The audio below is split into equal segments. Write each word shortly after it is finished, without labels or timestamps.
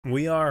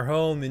We are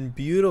home in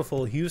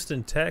beautiful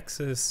Houston,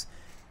 Texas,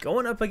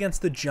 going up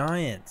against the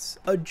Giants,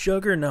 a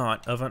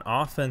juggernaut of an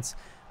offense.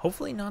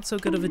 Hopefully not so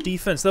good of a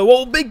defense, though.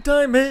 Oh, big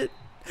time hit.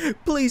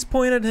 Please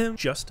point at him.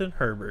 Justin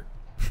Herbert.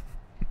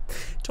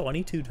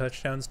 22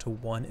 touchdowns to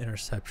 1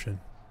 interception.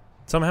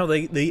 Somehow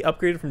they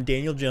upgraded from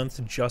Daniel Jones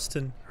to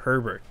Justin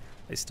Herbert.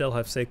 They still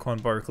have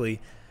Saquon Barkley.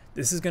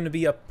 This is going to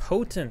be a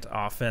potent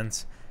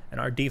offense,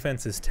 and our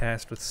defense is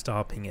tasked with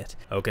stopping it.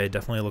 Okay,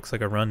 definitely looks like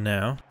a run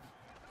now.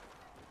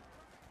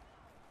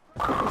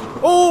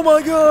 Oh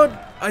my god!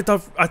 I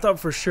thought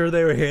for sure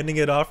they were handing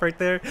it off right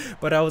there,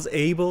 but I was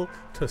able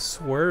to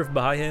swerve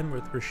by him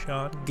with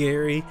Rashawn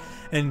Gary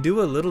and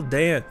do a little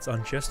dance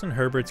on Justin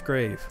Herbert's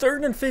grave.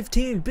 3rd and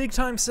 15, big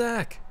time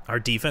sack. Our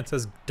defense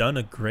has done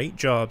a great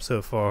job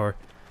so far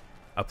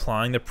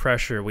applying the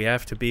pressure. We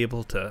have to be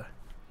able to...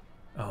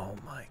 Oh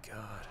my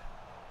god.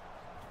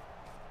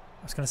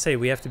 I was going to say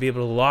we have to be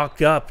able to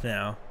lock up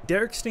now.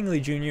 Derek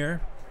Stingley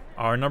Jr.,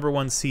 our #1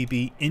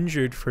 CB,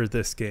 injured for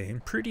this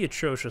game. Pretty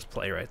atrocious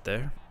play right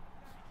there.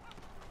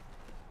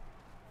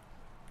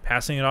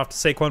 Passing it off to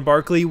Saquon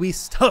Barkley. We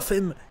stuff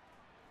him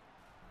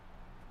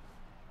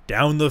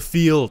down the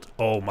field.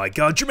 Oh my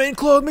god, Jermaine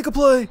Clark, make a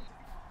play.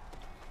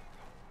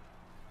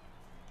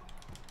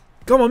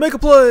 Come on, make a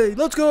play.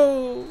 Let's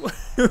go.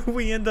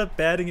 We end up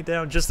batting it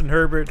down. Justin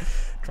Herbert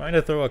trying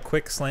to throw a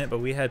quick slant, but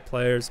we had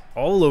players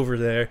all over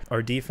there.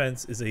 Our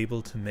defense is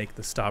able to make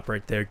the stop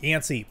right there.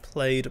 Yancey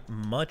played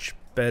much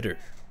better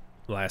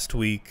last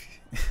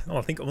week. Oh,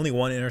 I think only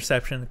 1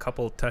 interception, a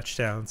couple of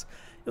touchdowns.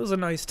 It was a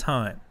nice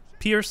time.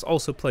 Pierce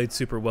also played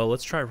super well.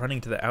 Let's try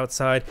running to the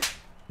outside.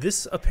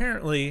 This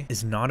apparently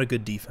is not a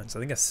good defense. I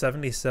think a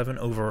 77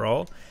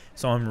 overall.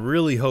 So I'm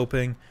really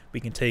hoping we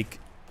can take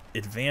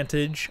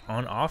advantage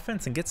on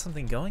offense and get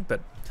something going, but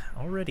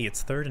already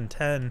it's 3rd and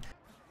 10.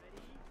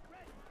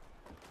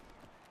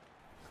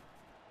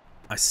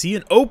 I see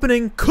an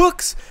opening.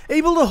 Cooks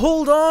able to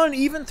hold on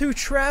even through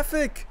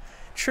traffic,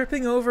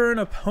 tripping over an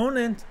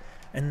opponent,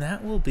 and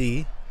that will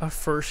be a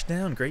 1st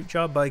down. Great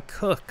job by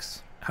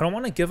Cooks. I don't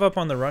want to give up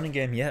on the running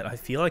game yet. I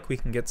feel like we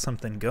can get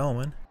something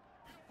going.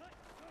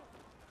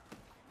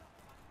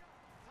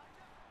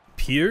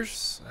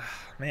 Pierce,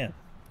 man,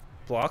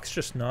 blocks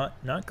just not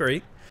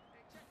great.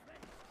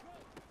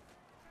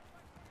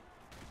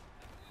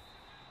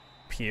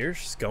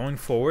 Pierce going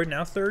forward,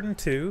 now 3rd and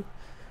 2.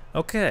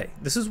 Okay,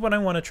 this is what I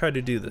want to try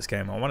to do this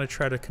game. I want to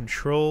try to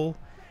control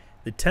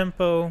the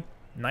tempo,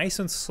 nice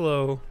and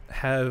slow,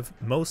 have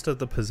most of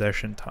the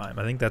possession time.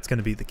 I think that's going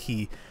to be the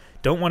key.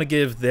 Don't want to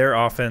give their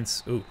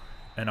offense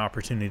an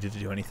opportunity to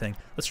do anything.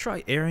 Let's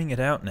try airing it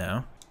out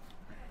now.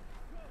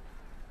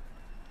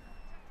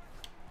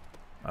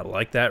 I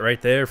like that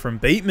right there from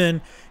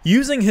Bateman,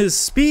 using his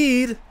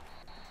speed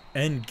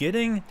and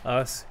getting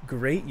us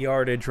great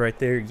yardage right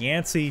there.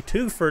 Yancey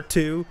 2 for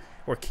 2.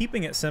 We're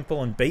keeping it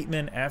simple, and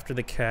Bateman after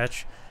the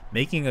catch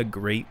making a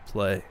great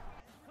play.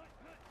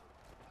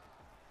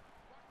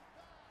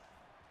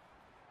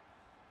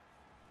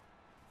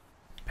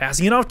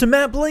 Passing it off to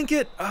Matt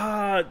Blinkett.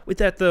 With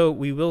that, though,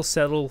 we will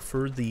settle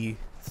for the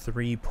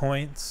 3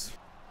 points.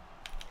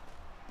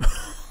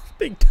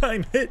 Big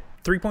time hit.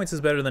 3 points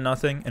is better than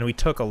nothing, and we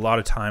took a lot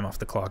of time off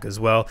the clock as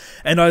well.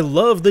 And I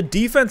love the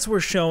defense we're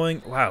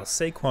showing. Wow,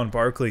 Saquon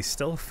Barkley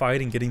still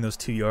fighting, getting those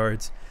 2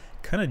 yards.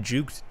 Kind of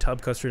juked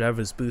Tub Custard out of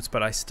his boots,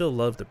 but I still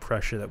love the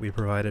pressure that we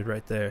provided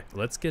right there.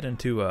 Let's get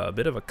into a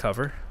bit of a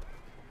cover.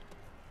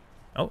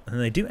 Oh, and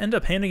they do end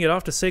up handing it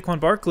off to Saquon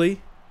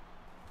Barkley,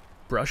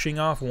 brushing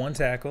off 1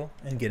 tackle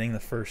and getting the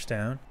 1st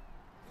down.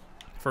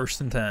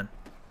 1st and 10.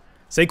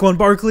 Saquon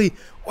Barkley.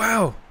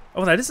 Wow.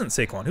 Oh, that isn't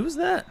Saquon. Who was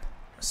that?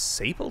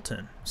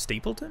 Stapleton.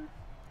 Stapleton?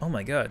 Oh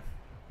my god.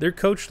 Their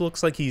coach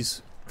looks like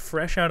he's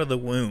fresh out of the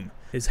womb.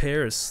 His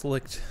hair is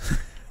slicked.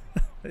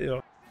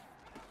 Ew.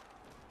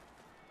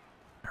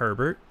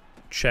 Herbert,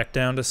 check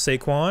down to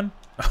Saquon.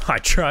 I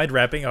tried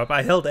wrapping up.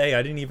 I held A.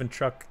 I didn't even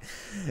truck.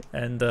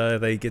 And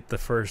they get the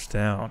 1st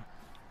down.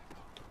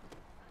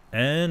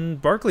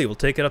 And Barkley will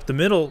take it up the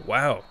middle.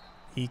 Wow.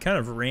 He kind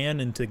of ran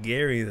into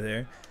Gary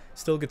there.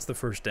 Still gets the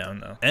 1st down,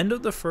 though. End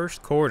of the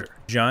 1st quarter.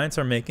 Giants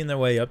are making their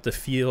way up the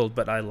field,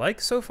 but I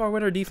like so far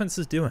what our defense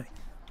is doing.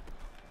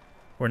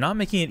 We're not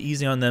making it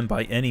easy on them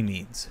by any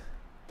means.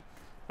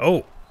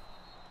 Oh.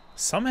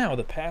 Somehow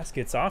the pass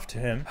gets off to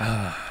him.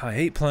 I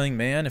hate playing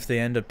man if they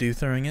end up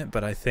throwing it,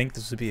 but I think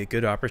this would be a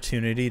good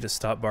opportunity to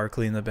stop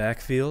Barkley in the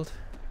backfield.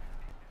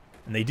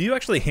 And they do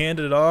actually hand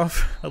it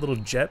off. A little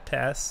jet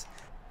pass.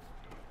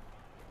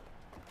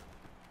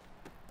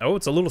 Oh,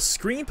 it's a little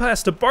screen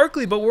pass to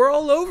Barkley, but we're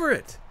all over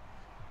it.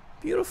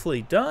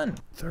 Beautifully done.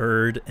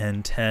 3rd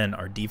and 10.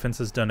 Our defense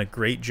has done a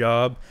great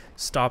job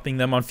stopping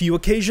them on few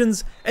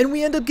occasions, and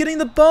we end up getting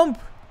the bump.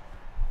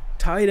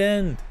 Tight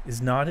end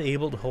is not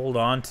able to hold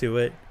on to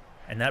it.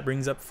 And that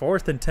brings up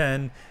 4th and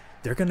 10.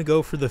 They're going to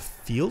go for the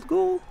field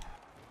goal?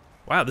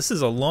 Wow, this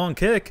is a long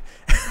kick.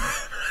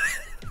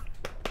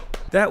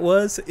 That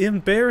was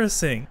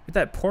embarrassing. With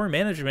that poor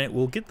management,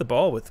 we'll get the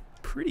ball with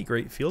pretty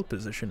great field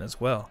position as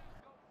well.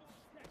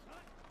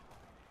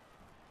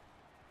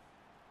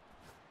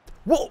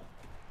 Whoa!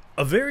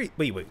 Wait,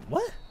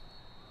 what?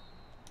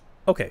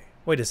 Okay,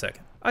 wait a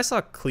second. I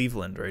saw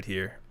Cleveland right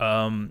here.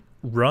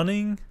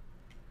 Running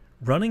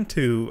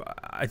to,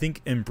 I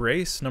think,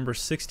 embrace number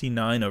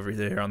 69 over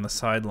there on the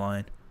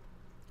sideline.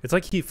 It's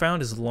like he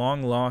found his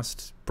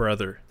long-lost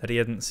brother that he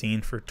hadn't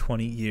seen for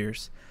 20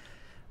 years.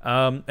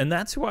 And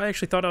that's who I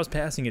actually thought I was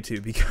passing it to,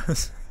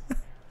 because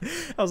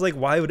I was like,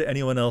 why would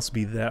anyone else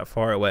be that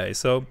far away?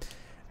 So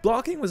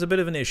blocking was a bit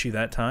of an issue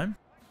that time.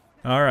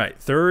 All right,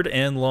 3rd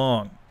and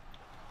long.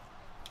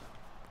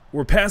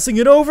 We're passing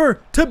it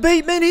over to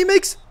Bateman. He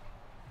makes...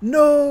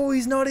 No,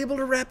 he's not able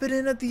to wrap it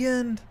in at the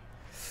end.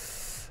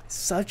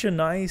 Such a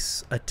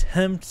nice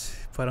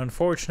attempt, but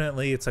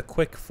unfortunately it's a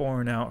quick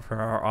 4-and-out for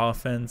our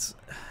offense.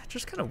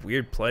 Just kind of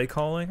weird play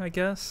calling, I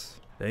guess.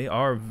 They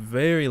are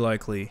very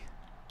likely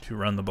to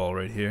run the ball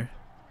right here.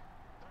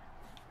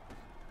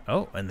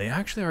 Oh, and they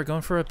actually are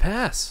going for a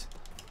pass.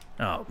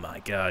 Oh my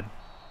god.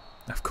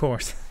 Of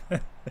course.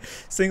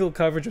 Single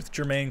coverage with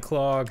Jermaine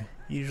Clogg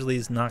usually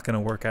is not going to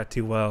work out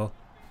too well.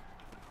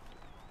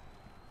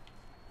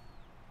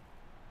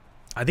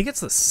 I think it's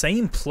the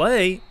same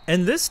play,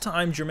 and this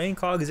time Jermaine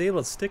Clogg is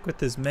able to stick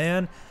with his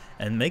man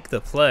and make the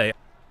play.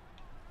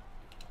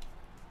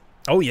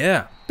 Oh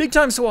yeah, big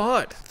time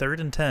SWAT.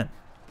 3rd and 10.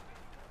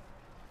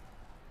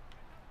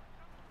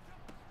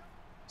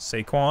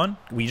 Saquon,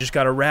 we just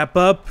got to wrap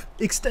up.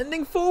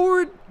 Extending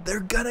forward,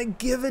 they're going to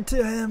give it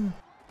to him.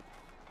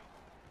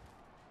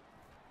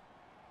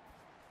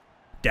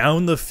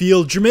 Down the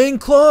field, Jermaine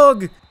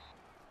Clogg.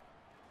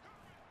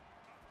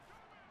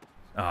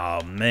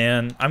 Oh,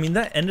 man. I mean,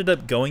 that ended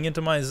up going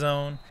into my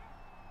zone.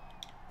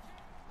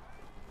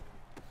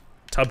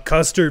 Tub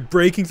Custard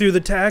breaking through the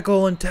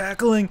tackle and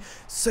tackling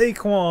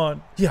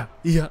Saquon. Yeah.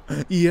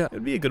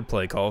 It'd be a good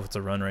play call if it's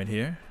a run right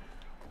here.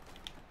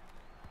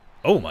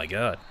 Oh, my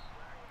God.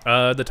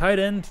 The tight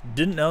end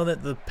didn't know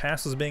that the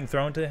pass was being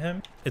thrown to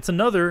him. It's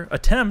another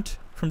attempt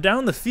from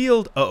down the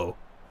field. Uh-oh.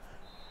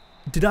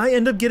 Did I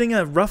end up getting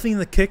a roughing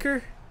the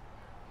kicker?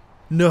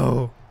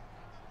 No.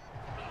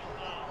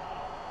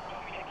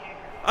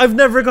 I've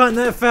never gotten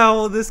that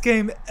foul in this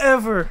game,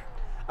 ever.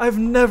 I've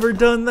never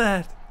done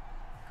that.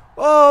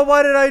 Oh,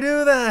 why did I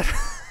do that?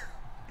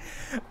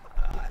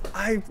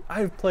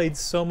 I've played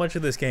so much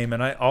of this game,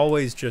 and I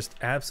always just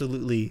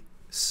absolutely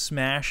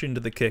smash into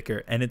the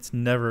kicker, and it's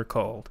never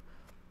called.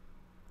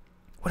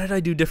 What did I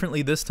do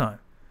differently this time?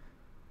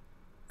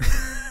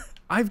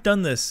 I've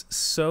done this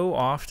so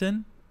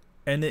often,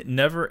 and it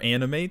never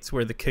animates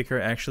where the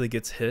kicker actually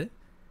gets hit.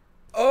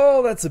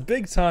 Oh, that's a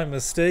big time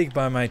mistake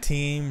by my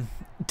team.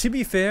 To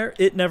be fair,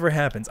 it never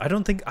happens. I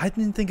didn't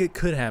think it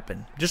could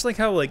happen. Just like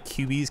how like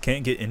QBs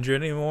can't get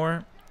injured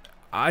anymore.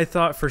 I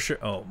thought for sure.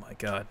 Oh my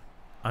god.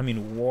 I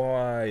mean,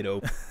 wide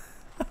open.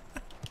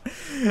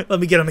 Let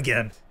me get him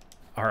again.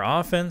 Our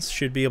offense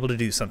should be able to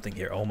do something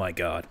here. Oh my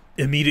god.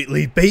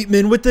 Immediately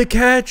Bateman with the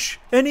catch.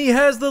 And he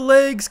has the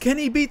legs. Can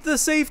he beat the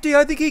safety?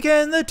 I think he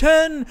can. The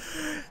 10.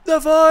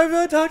 The 5.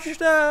 A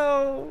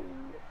touchdown.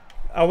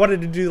 I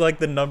wanted to do like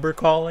the number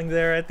calling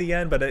there at the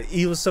end, but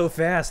he was so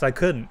fast I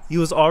couldn't. He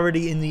was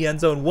already in the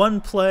end zone.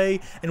 One play,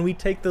 and we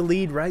take the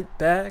lead right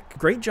back.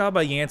 Great job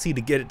by Yancey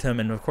to get it to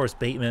him, and of course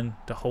Bateman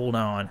to hold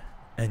on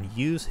and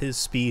use his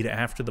speed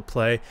after the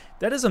play.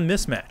 That is a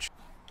mismatch.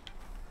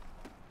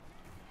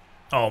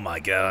 Oh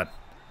my god.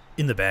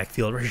 In the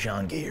backfield,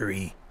 Rashawn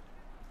Gary.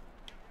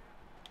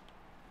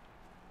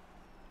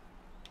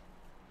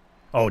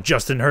 Oh,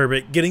 Justin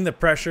Herbert getting the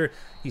pressure.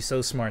 He's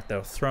so smart,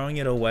 though, throwing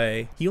it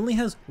away. He only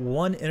has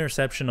 1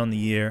 interception on the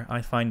year.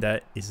 I find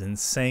that is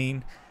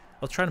insane.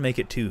 I'll try to make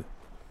it 2.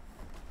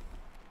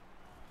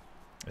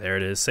 There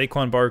it is.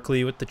 Saquon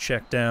Barkley with the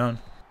check down.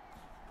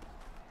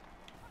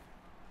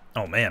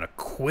 Oh, man, a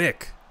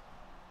quick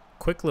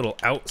little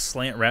out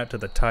slant route to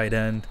the tight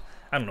end.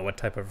 I don't know what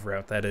type of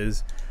route that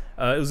is.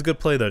 It was a good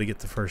play, though, to get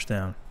the first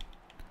down.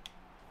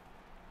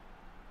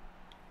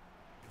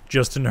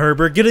 Justin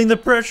Herbert getting the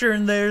pressure,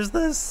 and there's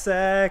the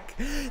sack.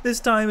 This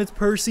time it's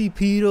Percy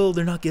Peedle.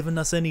 They're not giving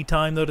us any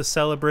time, though, to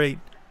celebrate.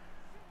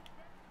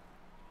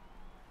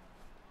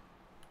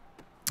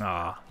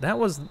 That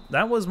was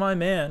my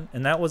man,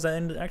 and that was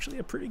actually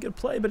a pretty good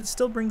play, but it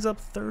still brings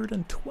up 3rd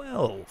and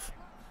 12.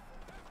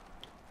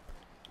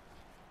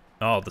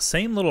 Oh, the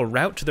same little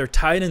route to their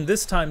tight end.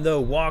 This time, though,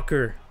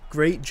 Walker,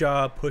 great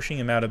job pushing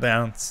him out of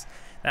bounds.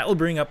 That will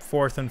bring up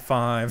 4th and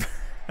 5.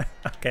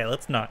 Okay,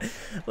 let's not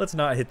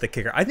hit the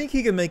kicker. I think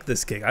he can make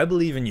this kick. I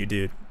believe in you,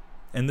 dude.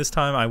 And this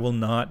time I will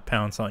not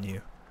pounce on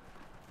you.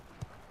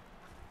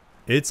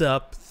 It's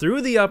up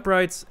through the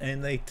uprights,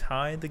 and they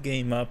tied the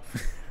game up.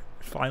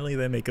 Finally,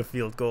 they make a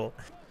field goal.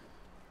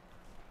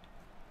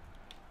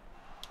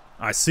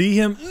 I see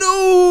him.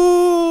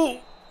 No!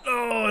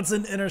 Oh, it's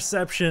an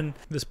interception.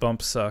 This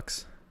bump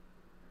sucks.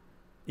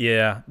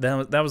 Yeah,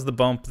 that was the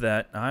bump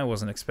that I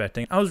wasn't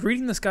expecting. I was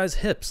reading this guy's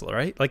hips,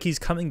 right? Like he's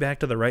coming back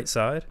to the right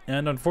side.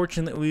 And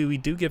unfortunately, we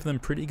do give them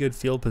pretty good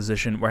field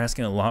position. We're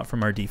asking a lot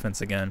from our defense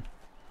again.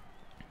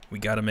 We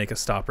got to make a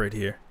stop right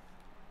here.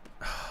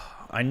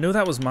 I know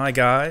that was my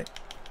guy.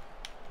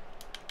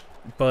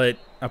 but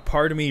a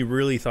part of me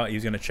really thought he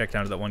was going to check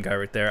down to that one guy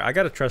right there. I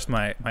got to trust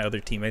my other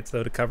teammates,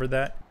 though, to cover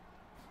that.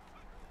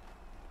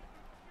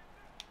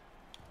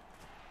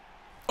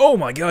 Oh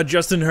my god,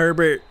 Justin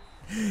Herbert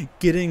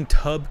getting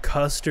tub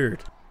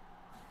custard.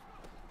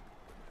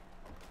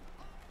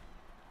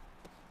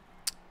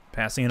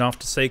 Passing it off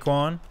to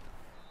Saquon.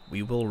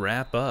 We will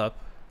wrap up.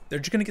 They're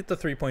just going to get the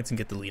 3 points and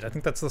get the lead. I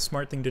think that's the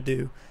smart thing to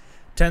do.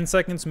 10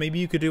 seconds, maybe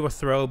you could do a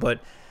throw,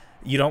 but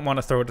you don't want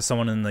to throw it to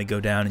someone and they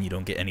go down and you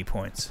don't get any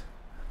points.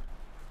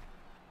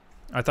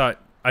 I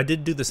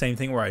did do the same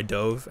thing where I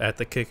dove at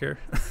the kicker.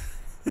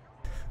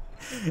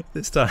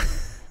 This time.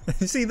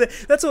 See,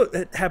 that's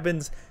what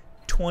happens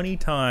 20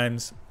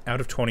 times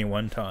out of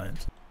 21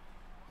 times.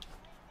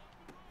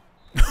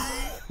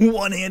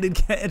 One-handed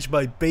catch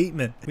by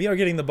Bateman. We are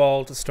getting the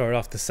ball to start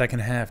off the second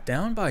half.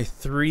 Down by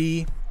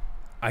 3.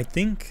 I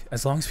think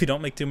as long as we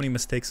don't make too many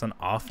mistakes on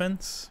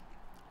offense,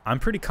 I'm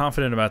pretty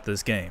confident about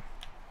this game.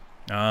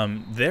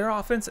 Their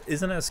offense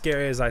isn't as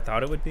scary as I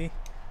thought it would be.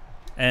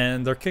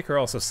 And their kicker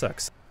also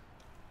sucks.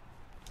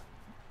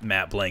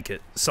 Matt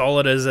Blanket,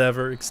 solid as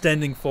ever,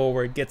 extending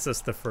forward, gets us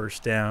the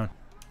first down.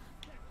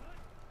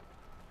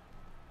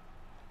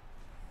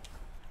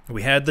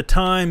 We had the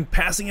time,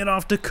 passing it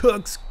off to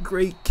Cooks.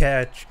 Great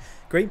catch.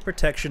 Great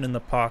protection in the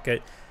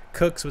pocket.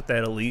 Cooks with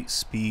that elite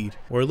speed.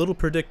 We're a little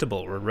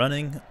predictable. We're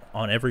running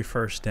on every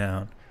first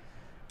down.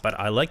 But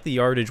I like the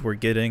yardage we're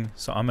getting,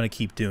 so I'm going to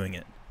keep doing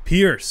it.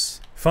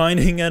 Pierce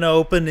finding an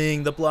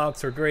opening. The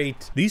blocks are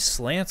great. These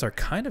slants are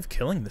kind of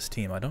killing this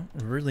team. I don't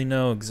really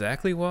know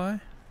exactly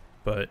why,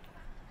 but...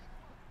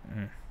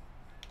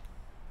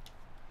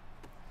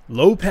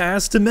 Low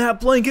pass to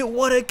Matt Blanket.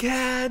 What a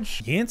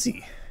catch.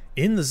 Yancey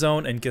in the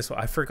zone, and guess what?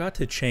 I forgot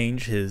to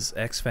change his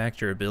X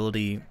Factor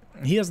ability.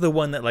 He has the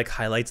one that like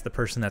highlights the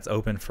person that's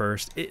open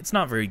first. It's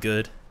not very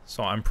good,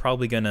 so I'm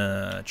probably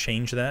gonna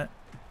change that,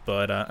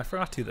 but I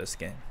forgot to this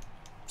game.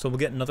 So we'll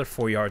get another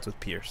 4 yards with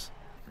Pierce.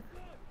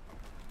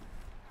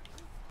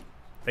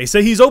 They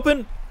say he's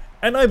open,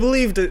 and I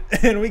believed it,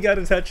 and we got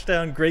a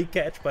touchdown. Great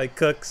catch by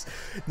Cooks.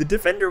 The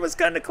defender was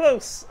kind of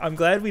close. I'm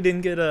glad we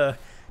didn't get a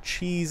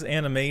cheese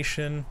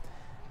animation,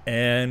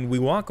 and we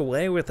walk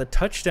away with a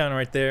touchdown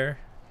right there.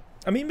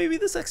 I mean, maybe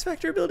this X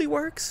Factor ability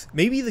works.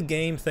 Maybe the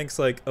game thinks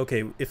like,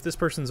 okay, if this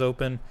person's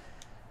open,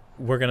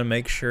 we're going to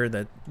make sure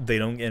that they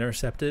don't get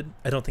intercepted.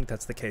 I don't think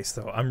that's the case,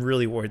 though. I'm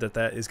really worried that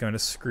that is going to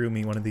screw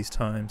me one of these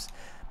times.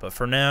 But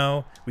for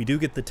now, we do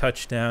get the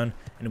touchdown,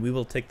 and we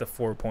will take the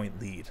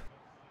 4-point lead.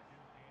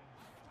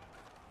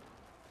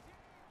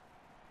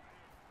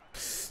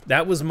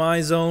 That was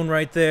my zone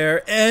right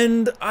there,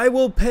 and I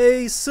will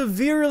pay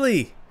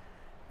severely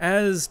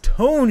as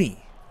Tony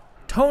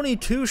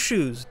Two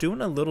Shoes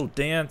doing a little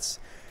dance.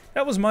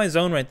 That was my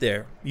zone right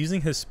there,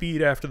 using his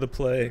speed after the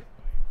play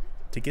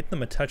to get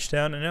them a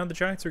touchdown, and now the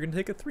Giants are going to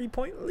take a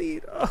 3-point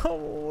lead.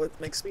 Oh,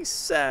 it makes me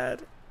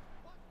sad.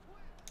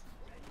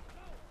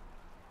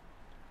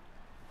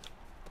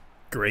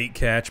 Great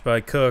catch by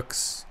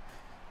Cooks,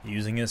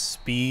 using his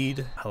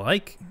speed. I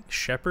like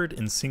Shepard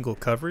in single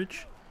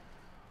coverage.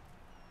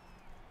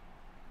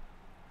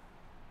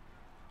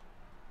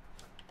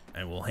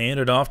 And we'll hand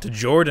it off to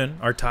Jordan,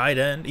 our tight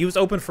end. He was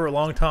open for a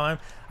long time.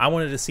 I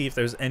wanted to see if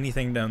there's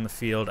anything down the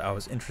field I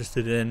was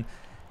interested in.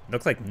 It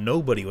looked like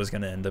nobody was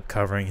going to end up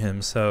covering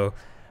him, so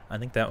I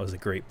think that was a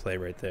great play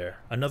right there.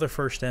 Another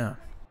first down.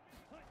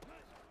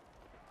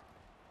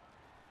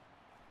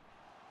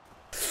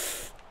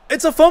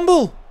 It's a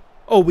fumble!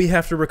 Oh, we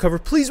have to recover.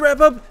 Please wrap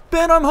up.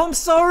 Ben, I'm home.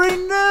 Sorry,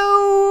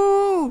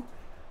 no!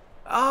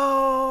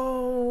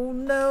 Oh,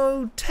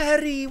 no,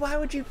 Teddy, why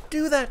would you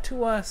do that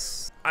to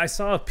us? I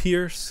saw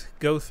Pierce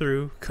go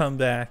through, come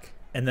back,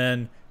 and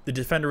then the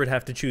defender would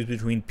have to choose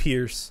between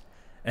Pierce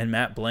and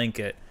Matt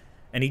Blanket.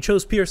 And he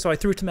chose Pierce, so I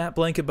threw it to Matt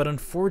Blanket, but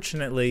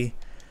unfortunately,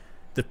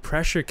 the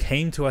pressure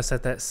came to us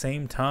at that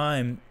same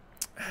time.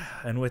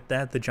 And with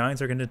that, the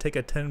Giants are going to take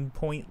a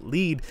 10-point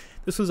lead.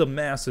 This was a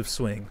massive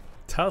swing.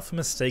 Tough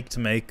mistake to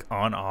make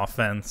on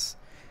offense.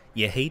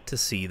 You hate to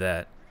see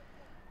that.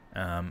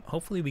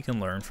 Hopefully we can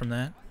learn from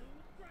that.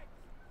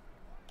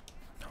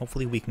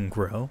 Hopefully we can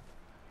grow.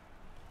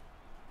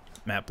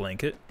 Matt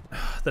Blanket.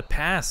 The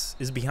pass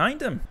is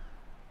behind him.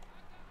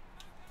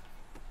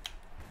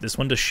 This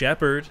one to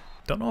Shepard.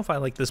 Don't know if I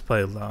like this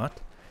play a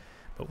lot,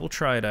 but we'll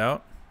try it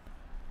out.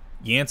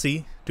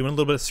 Yancey doing a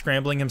little bit of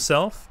scrambling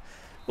himself.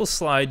 We'll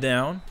slide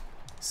down.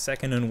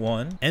 2nd and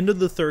 1. End of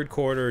the third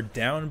quarter,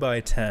 down by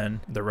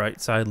 10. The right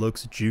side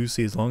looks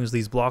juicy as long as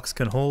these blocks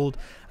can hold.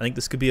 I think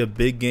this could be a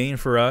big gain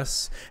for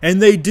us.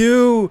 And they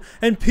do!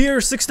 And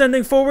Pierce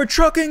extending forward,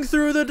 trucking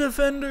through the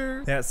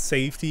defender. That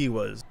safety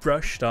was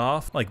brushed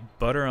off like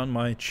butter on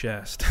my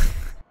chest.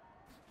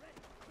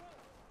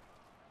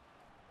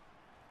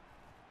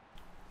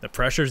 The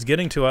pressure's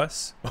getting to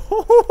us.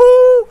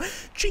 Oh,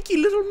 cheeky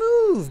little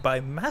move by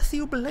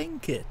Matthew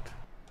Blanket.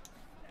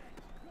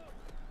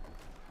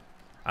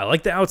 I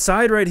like the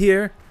outside right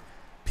here.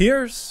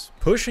 Pierce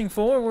pushing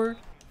forward.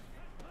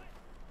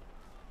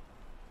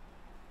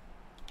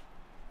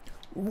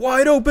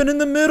 Wide open in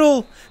the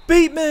middle.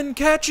 Bateman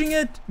catching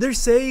it. They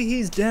say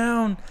he's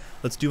down.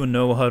 Let's do a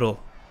no huddle.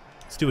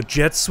 Let's do a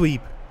jet sweep.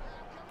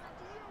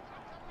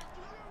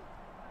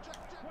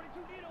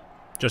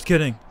 Just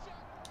kidding.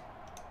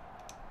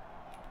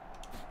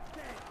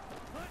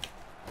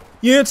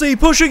 Yancey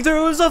pushing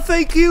through. It was a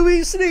fake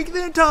QB sneak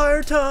the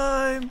entire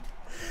time.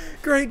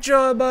 Great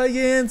job by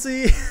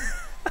Yancey.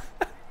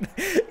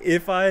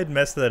 If I had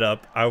messed that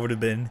up, I would have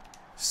been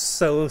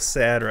so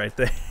sad right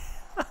there.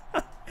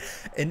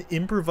 An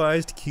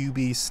improvised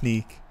QB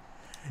sneak.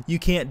 You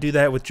can't do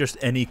that with just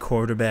any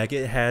quarterback.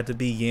 It had to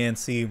be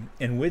Yancey.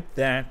 And with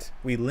that,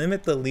 we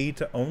limit the lead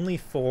to only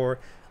 4.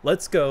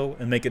 Let's go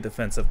and make a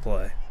defensive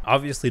play.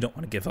 Obviously don't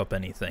want to give up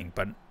anything,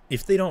 but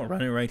if they don't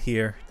run it right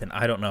here, then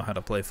I don't know how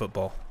to play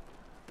football.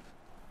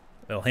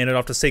 They'll hand it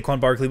off to Saquon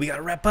Barkley. We got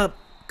to wrap up.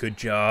 Good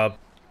job.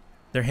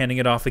 They're handing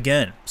it off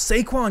again.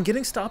 Saquon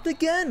getting stopped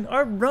again.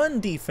 Our run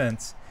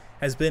defense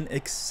has been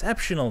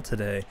exceptional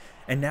today.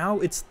 And now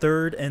it's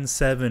 3rd and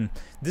 7.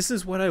 This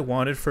is what I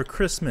wanted for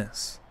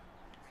Christmas.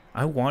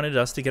 I wanted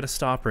us to get a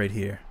stop right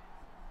here.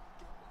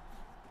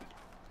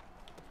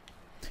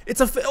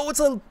 It's a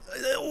handoff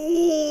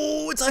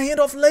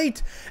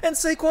late, and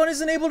Saquon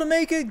isn't able to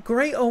make it.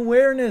 Great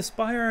awareness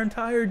by our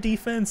entire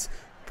defense.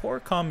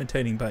 Poor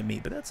commentating by me,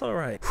 but that's all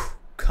right.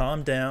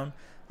 Calm down.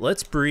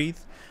 Let's breathe.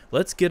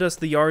 Let's get us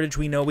the yardage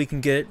we know we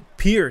can get.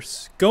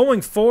 Pierce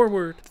going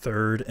forward.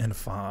 3rd and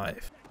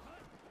 5.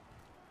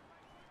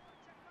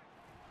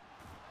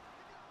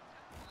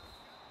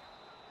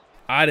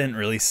 I didn't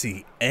really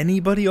see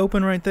anybody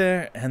open right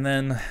there, and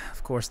then,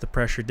 of course, the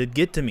pressure did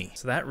get to me.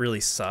 So that really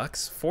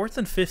sucks. 4th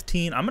and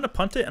 15. I'm going to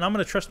punt it, and I'm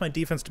going to trust my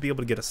defense to be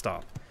able to get a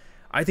stop.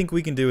 I think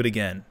we can do it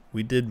again.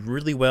 We did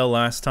really well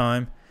last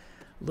time.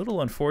 A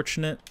little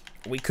unfortunate.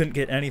 We couldn't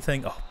get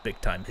anything. Oh,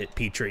 big time hit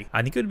Petrie.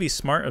 I think it would be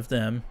smart of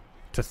them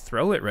to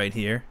throw it right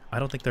here. I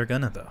don't think they're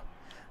going to, though.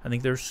 I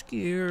think they're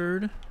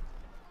scared.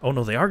 Oh,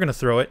 no, they are going to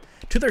throw it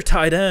to their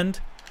tight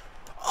end.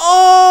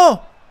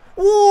 Oh!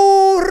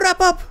 Woo! Wrap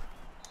up!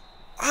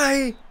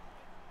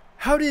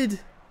 How did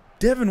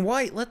Devin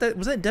White let that?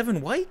 Was that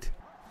Devin White?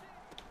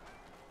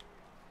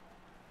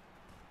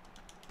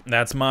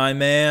 That's my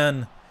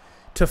man.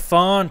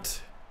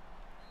 Tafont.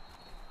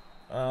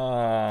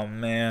 Oh,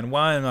 man.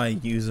 Why am I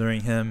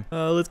using him?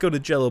 Let's go to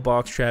Jello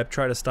Box Trap.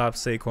 Try to stop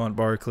Saquon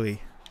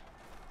Barkley.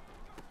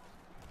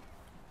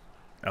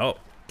 Oh,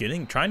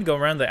 trying to go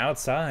around the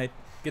outside.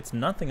 Gets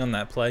nothing on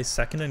that play.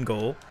 2nd and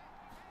goal.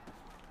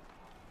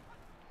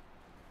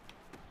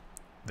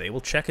 They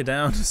will check it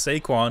down to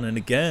Saquon, and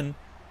again,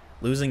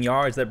 losing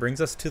yards. That brings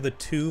us to the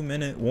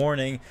 2-minute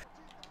warning.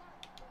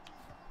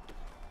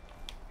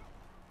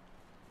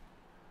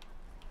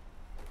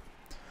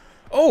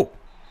 Oh!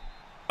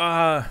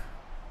 Well,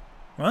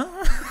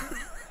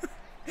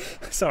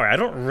 sorry, I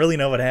don't really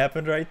know what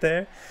happened right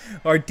there.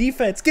 Our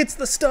defense gets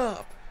the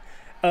stop.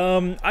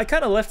 I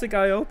kind of left the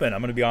guy open,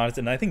 I'm going to be honest,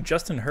 and I think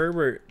Justin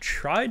Herbert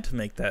tried to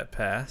make that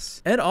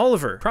pass. Ed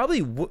Oliver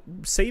probably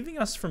saving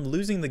us from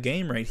losing the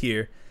game right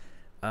here.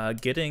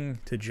 Getting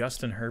to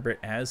Justin Herbert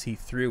as he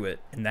threw it,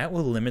 and that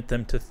will limit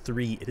them to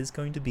 3. It is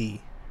going to be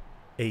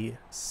a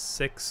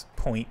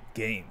 6-point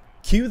game.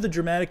 Cue the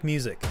dramatic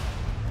music.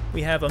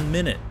 We have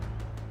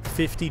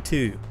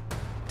 1:52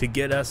 to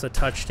get us a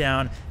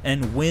touchdown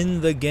and win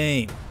the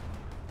game.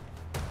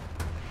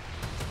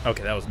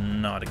 Okay, that was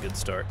not a good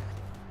start.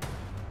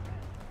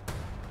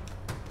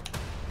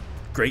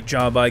 Great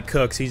job by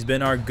Cooks. He's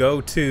been our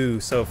go-to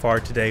so far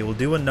today. We'll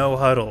do a no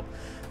huddle.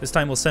 This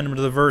time we'll send him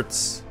to the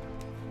verts.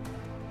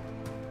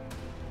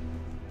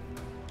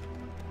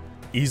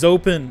 He's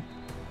open,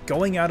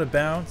 going out of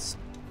bounds.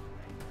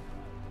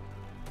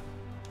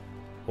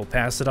 We'll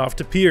pass it off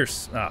to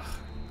Pierce.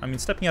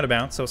 Stepping out of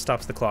bounds, so it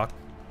stops the clock.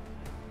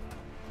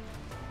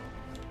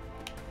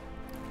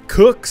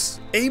 Cooks,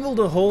 able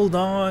to hold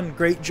on.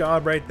 Great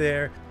job right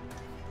there.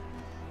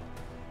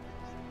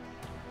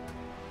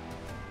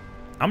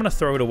 I'm going to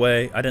throw it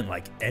away. I didn't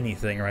like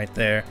anything right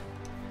there.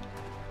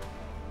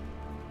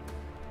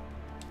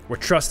 We're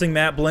trusting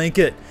Matt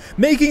Blanket,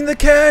 making the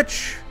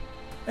catch.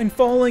 And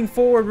falling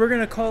forward, we're going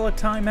to call a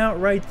timeout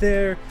right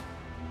there.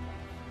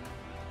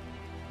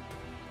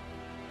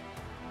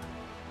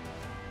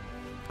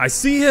 I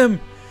see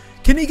him.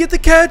 Can he get the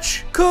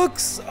catch?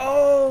 Cooks.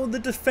 Oh, the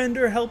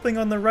defender helping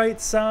on the right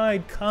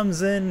side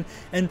comes in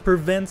and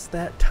prevents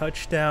that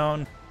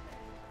touchdown.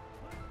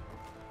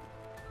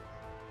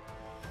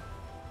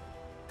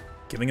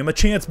 Giving him a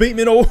chance.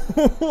 Bateman. Oh.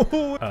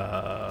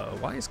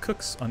 Why is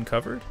Cooks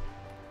uncovered?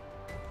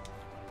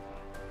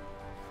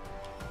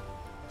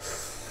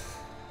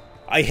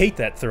 I hate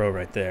that throw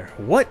right there.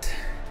 What?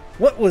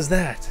 What was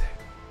that?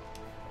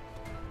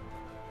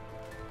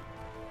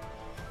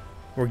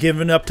 We're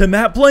giving up to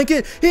Matt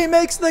Blanket. He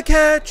makes the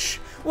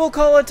catch. We'll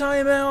call a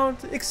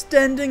timeout,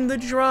 extending the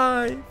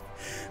drive.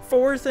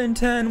 4th and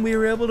 10, we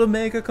were able to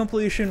make a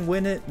completion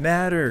when it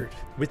mattered.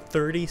 With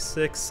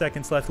 36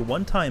 seconds left,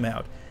 1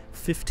 timeout,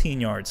 15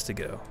 yards to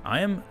go.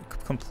 I am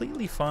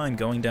completely fine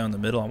going down the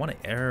middle. I want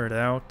to air it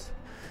out.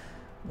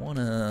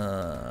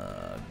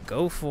 Wanna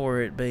go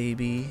for it,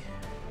 baby.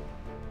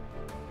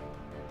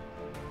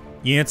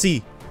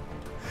 Yancey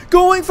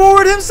going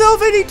forward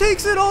himself, and he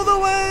takes it all the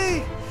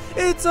way.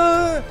 It's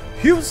a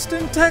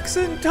Houston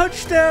Texan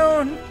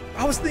touchdown.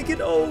 I was thinking,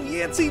 oh,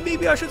 Yancey,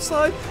 maybe I should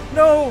slide.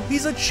 No,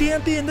 he's a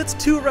champion. That's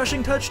 2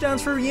 rushing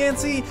touchdowns for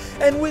Yancey.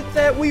 And with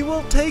that, we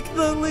will take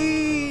the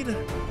lead.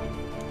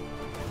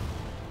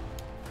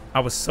 I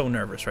was so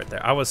nervous right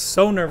there. I was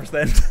so nervous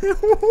then.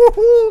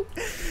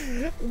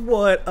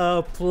 What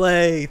a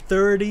play.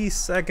 30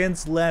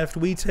 seconds left.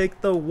 We take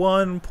the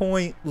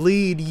 1-point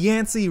lead.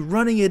 Yancey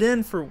running it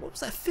in for, what was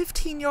that,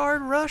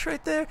 15-yard rush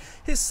right there?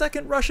 His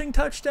second rushing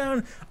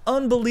touchdown.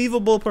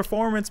 Unbelievable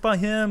performance by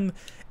him.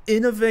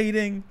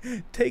 Innovating,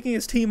 taking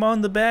his team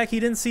on the back. He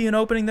didn't see an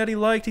opening that he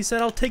liked. He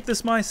said, I'll take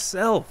this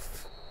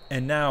myself.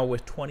 And now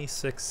with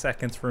 26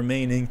 seconds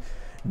remaining,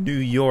 New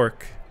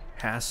York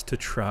has to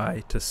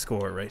try to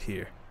score right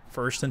here.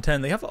 1st and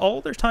 10. They have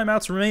all their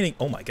timeouts remaining.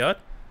 Oh my god.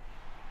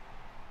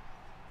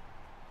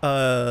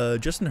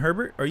 Justin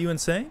Herbert, are you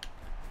insane?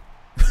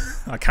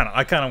 I kind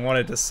of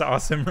wanted to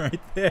sauce him right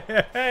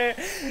there.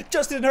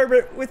 Justin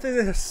Herbert with the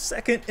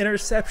 2nd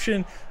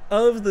interception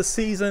of the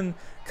season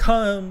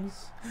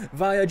comes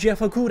via Jeff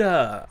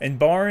Okudah. And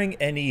barring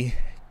any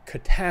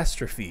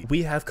catastrophe,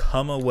 we have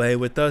come away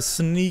with a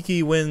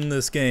sneaky win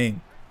this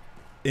game.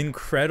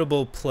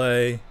 Incredible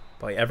play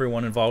by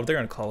everyone involved. They're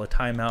going to call a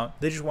timeout.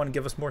 They just want to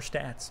give us more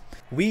stats.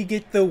 We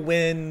get the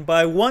win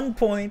by 1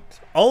 point.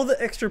 All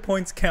the extra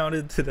points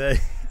counted today.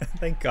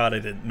 Thank God I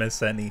didn't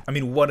miss any. I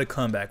mean, what a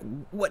comeback.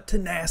 What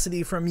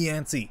tenacity from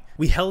Yancey.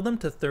 We held them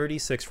to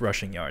 36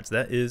 rushing yards.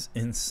 That is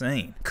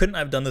insane. Couldn't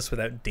have done this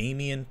without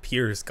Dameon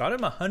Pierce. Got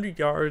him 100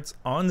 yards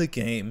on the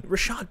game.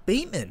 Rashad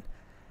Bateman,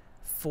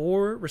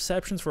 4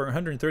 receptions for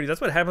 130.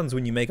 That's what happens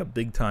when you make a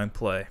big-time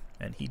play.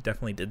 And he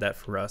definitely did that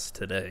for us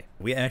today.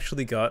 We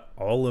actually got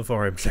all of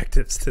our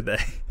objectives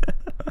today.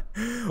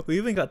 We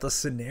even got the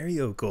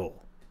scenario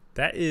goal.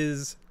 That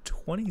is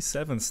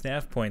 27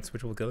 staff points,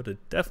 which will go to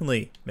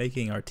definitely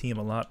making our team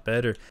a lot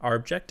better. Our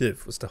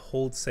objective was to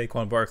hold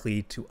Saquon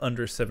Barkley to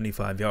under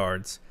 75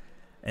 yards.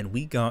 And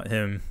we got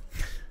him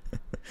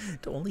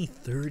to only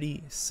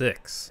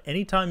 36.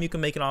 Anytime you can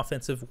make an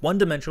offensive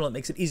one-dimensional, it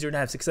makes it easier to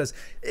have success.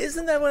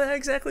 Isn't that what I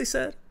exactly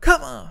said?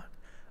 Come on.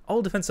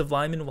 All defensive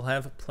linemen will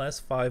have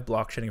 +5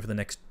 block shedding for the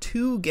next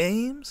 2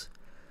 games.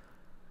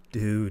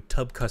 Dude,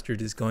 Tub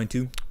Custard is going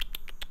to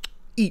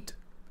eat.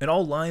 And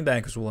all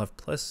linebackers will have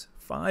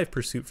 +5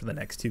 pursuit for the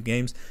next 2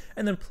 games.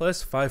 And then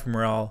 +5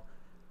 morale.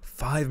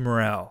 5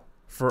 morale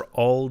for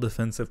all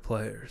defensive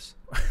players.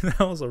 That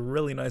was a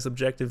really nice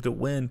objective to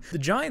win. The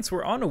Giants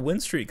were on a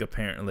win streak,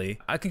 apparently.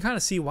 I can kind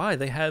of see why.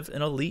 They have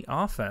an elite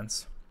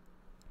offense.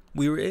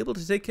 We were able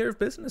to take care of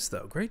business,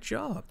 though. Great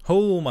job.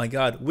 Oh, my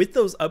God. With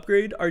those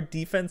upgrades, our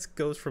defense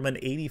goes from an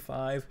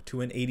 85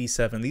 to an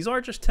 87. These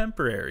are just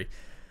temporary.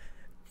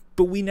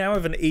 But we now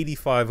have an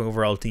 85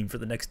 overall team for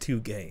the next 2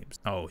 games.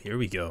 Oh, here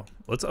we go.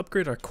 Let's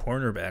upgrade our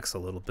cornerbacks a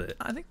little bit.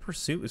 I think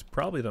pursuit is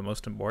probably the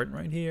most important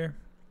right here.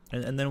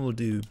 And then we'll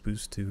do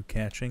boost to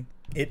catching.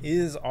 It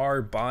is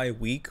our bye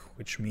week,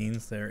 which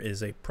means there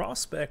is a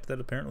prospect that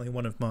apparently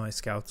one of my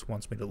scouts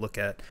wants me to look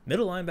at.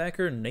 Middle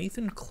linebacker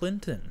Nathan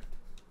Clinton.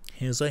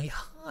 He has a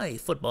high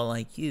football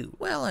IQ.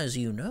 Well, as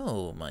you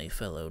know, my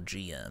fellow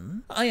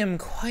GM, I am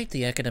quite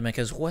the academic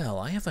as well.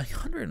 I have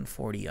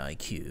 140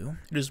 IQ.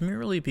 It is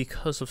merely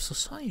because of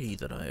society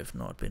that I have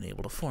not been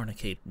able to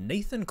fornicate.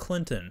 Nathan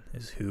Clinton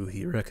is who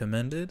he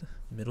recommended.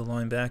 Middle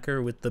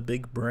linebacker with the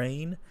big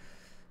brain.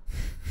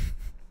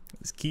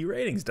 His key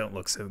ratings don't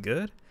look so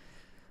good.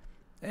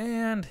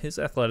 And his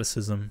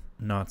athleticism,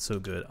 not so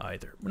good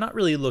either. We're not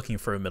really looking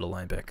for a middle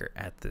linebacker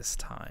at this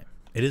time.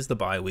 It is the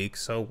bye week,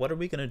 so what are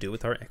we going to do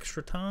with our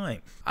extra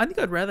time? I think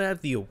I'd rather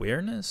have the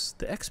awareness.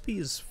 The XP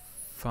is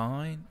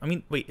fine. I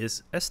mean, wait,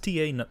 is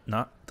STA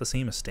not the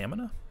same as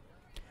stamina?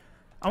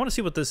 I want to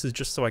see what this is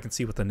just so I can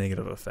see what the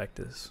negative effect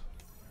is.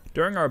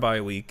 During our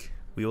bye week,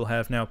 we will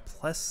have now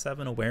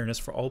 +7 awareness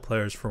for all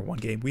players for 1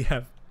 game. We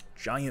have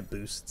giant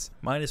boosts.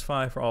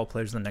 -5 for all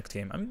players in the next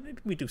game. I mean,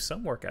 maybe we do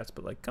some workouts,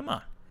 but like, come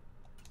on.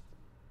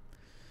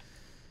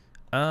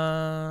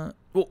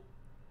 Well,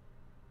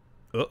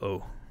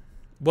 uh-oh.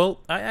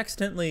 Well, I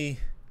accidentally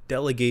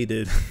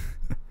delegated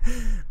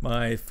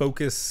my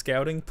focus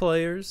scouting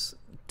players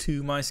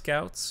to my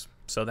scouts,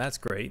 so that's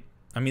great.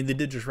 I mean, they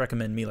did just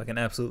recommend me like an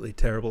absolutely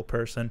terrible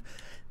person.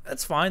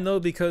 That's fine,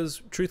 though,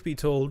 because truth be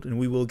told, and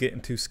we will get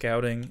into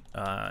scouting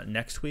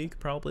next week,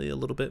 probably a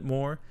little bit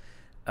more,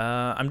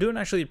 I'm doing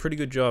actually a pretty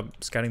good job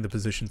scouting the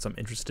positions I'm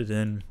interested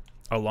in.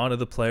 A lot of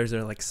the players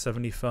are like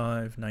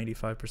 75,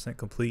 95%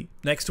 complete.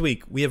 Next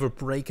week, we have a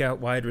breakout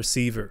wide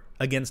receiver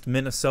against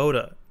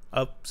Minnesota,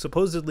 a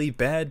supposedly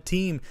bad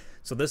team.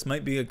 So this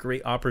might be a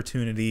great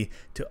opportunity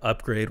to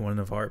upgrade one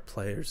of our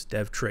players'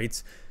 dev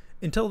traits.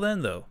 Until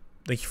then, though,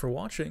 thank you for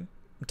watching.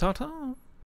 Ta-ta.